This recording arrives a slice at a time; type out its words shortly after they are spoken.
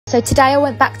So today I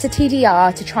went back to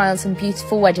TDR to try on some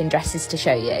beautiful wedding dresses to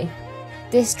show you.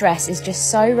 This dress is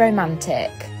just so romantic.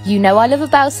 You know I love a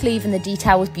bell sleeve and the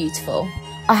detail was beautiful.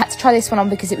 I had to try this one on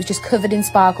because it was just covered in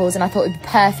sparkles and I thought it would be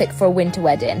perfect for a winter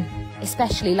wedding,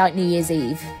 especially like New Year's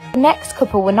Eve. The next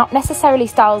couple were not necessarily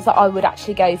styles that I would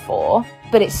actually go for,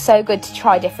 but it's so good to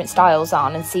try different styles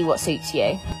on and see what suits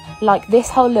you. Like this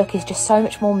whole look is just so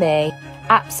much more me,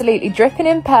 absolutely dripping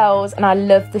in pearls, and I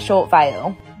love the short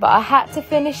veil. But I had to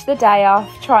finish the day off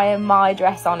trying my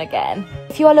dress on again.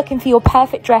 If you are looking for your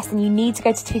perfect dress and you need to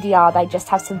go to TDR, they just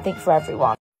have something for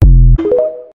everyone.